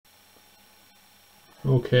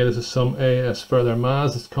Okay, this is some ASFurther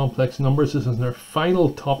maths. It's complex numbers. This is our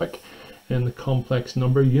final topic in the complex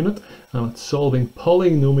number unit, and it's solving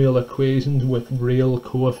polynomial equations with real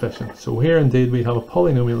coefficients. So here indeed we have a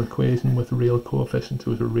polynomial equation with real coefficients.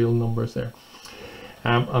 Those are real numbers there.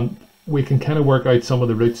 And we can kind of work out some of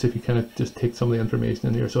the roots if you kind of just take some of the information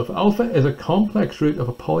in here. So if alpha is a complex root of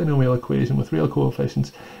a polynomial equation with real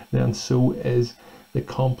coefficients, then so is the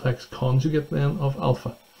complex conjugate then of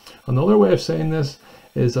alpha. Another way of saying this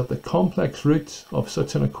is that the complex roots of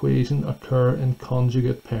such an equation occur in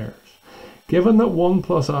conjugate pairs. Given that 1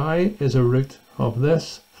 plus I is a root of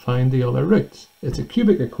this, find the other roots. It's a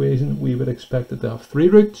cubic equation. We would expect it to have 3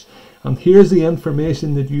 roots. And here's the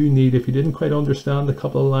information that you need. If you didn't quite understand a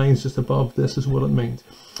couple of lines just above, this is what it means.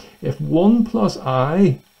 If 1 plus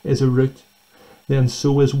I is a root, then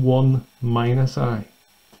so is 1 minus I.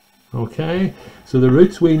 Okay, so the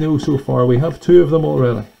roots we know so far, we have 2 of them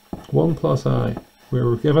already. 1 plus I, where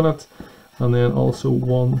we're given it, and then also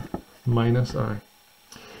 1 minus I.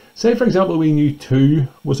 Say for example we knew 2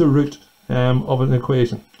 was a root of an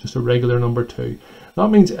equation, just a regular number 2. That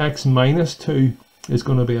means x minus 2 is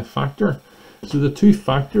going to be a factor. So the 2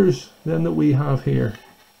 factors then that we have here,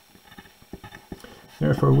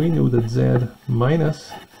 therefore we know that z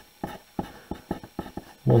minus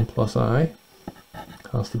 1 plus I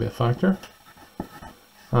has to be a factor,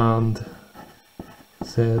 and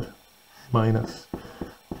z minus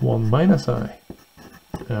 1 minus I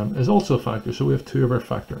is also a factor. So we have 2 of our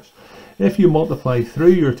factors. If you multiply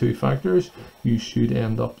through your 2 factors, you should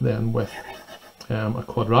end up then with a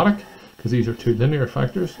quadratic, because these are 2 linear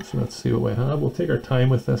factors. So let's see what we have. We'll take our time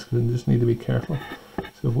with this because we just need to be careful.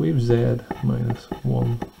 So if we have z minus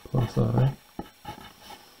 1 plus I,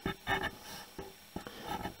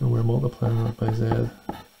 and we're multiplying that by z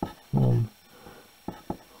 1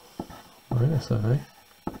 minus I,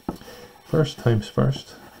 first times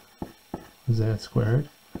first, z squared,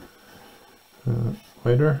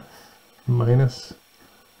 outer minus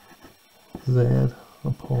z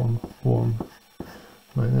upon 1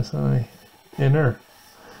 minus I, inner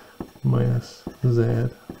minus z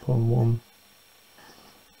upon 1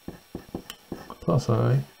 plus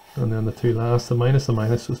I, and then the 2 last, the minus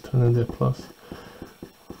was turned into a plus,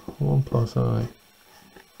 1 plus I,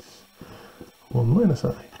 1 minus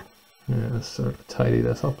I. Yeah, let's sort of tidy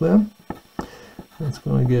this up then. That's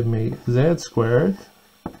going to give me z squared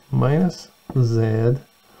minus z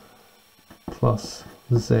plus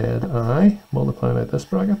zi, multiplying out this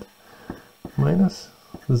bracket, minus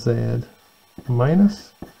z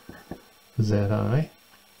minus zi.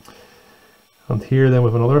 And here then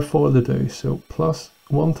we have another fold to do. So plus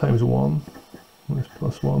 1 times 1 is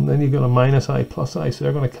plus 1. Then you've got a minus I plus I, so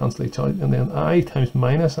they're going to cancel each out. And then I times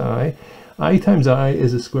minus I times I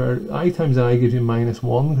is a square. I times I gives you minus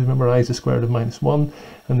 1. Remember, I is the square root of minus 1.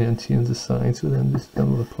 And then change the sign. So then just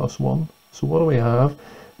end with a plus 1. So what do we have?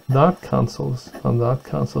 That cancels and that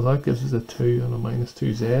cancels. That gives us a 2 and a minus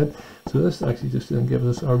 2z. So this actually just then gives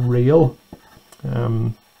us a real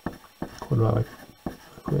quadratic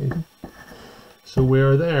equation. So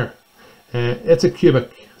we're there. It's a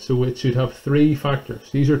cubic, so it should have 3 factors.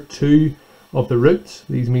 These are 2 of the roots.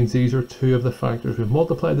 These means these are 2 of the factors. We've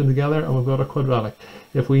multiplied them together and we've got a quadratic.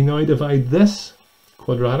 If we now divide this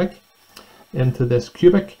quadratic into this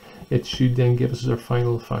cubic, it should then give us our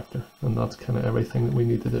final factor, and that's kind of everything that we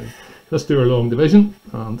need to do. Let's do our long division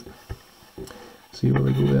and see where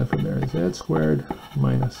we go then from there. Z squared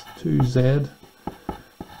minus 2z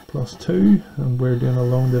plus 2, and we're doing a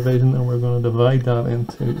long division and we're going to divide that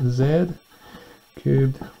into z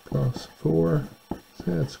cubed plus 4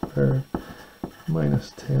 z squared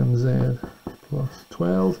minus 10z plus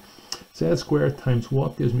 12. Z squared times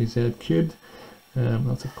what gives me z cubed?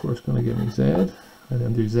 That's of course going to give me z. I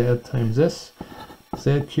then do z times this,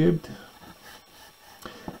 z cubed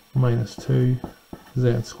minus 2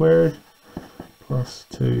 z squared plus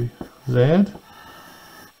 2z.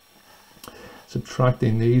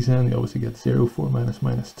 Subtracting these in, you obviously get 0. 4 minus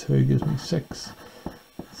minus 2 gives me 6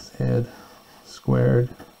 z squared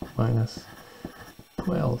minus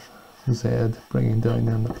 12 z, bringing down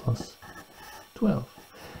then the plus 12.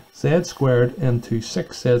 Z squared into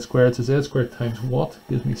 6z squared, so z squared times what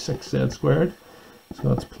gives me 6z squared. So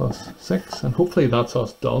that's plus 6, and hopefully that's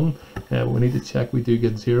us done. We need to check we do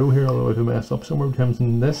get 0 here, although if we mess up somewhere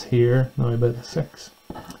between this here, now by the 6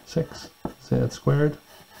 z squared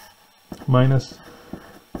minus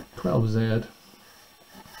 12z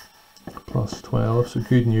plus 12. So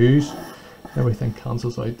good news, everything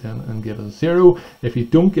cancels out then and gives us 0. If you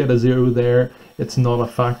don't get a 0 there, it's not a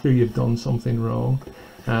factor, you've done something wrong.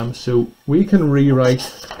 So we can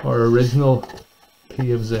rewrite our original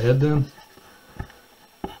p of z then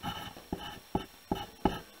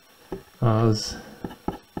as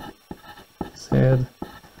z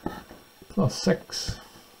plus 6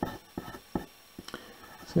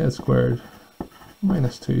 z squared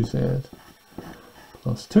minus 2z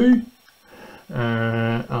plus 2.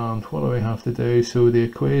 And what do we have to do? So the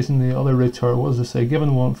equation, the other roots are, what does it say?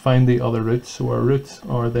 Given one, find the other roots. So our roots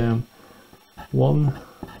are then 1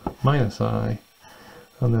 minus I,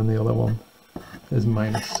 and then the other one is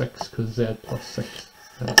minus 6 because z plus 6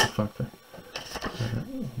 is a factor.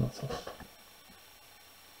 That's us.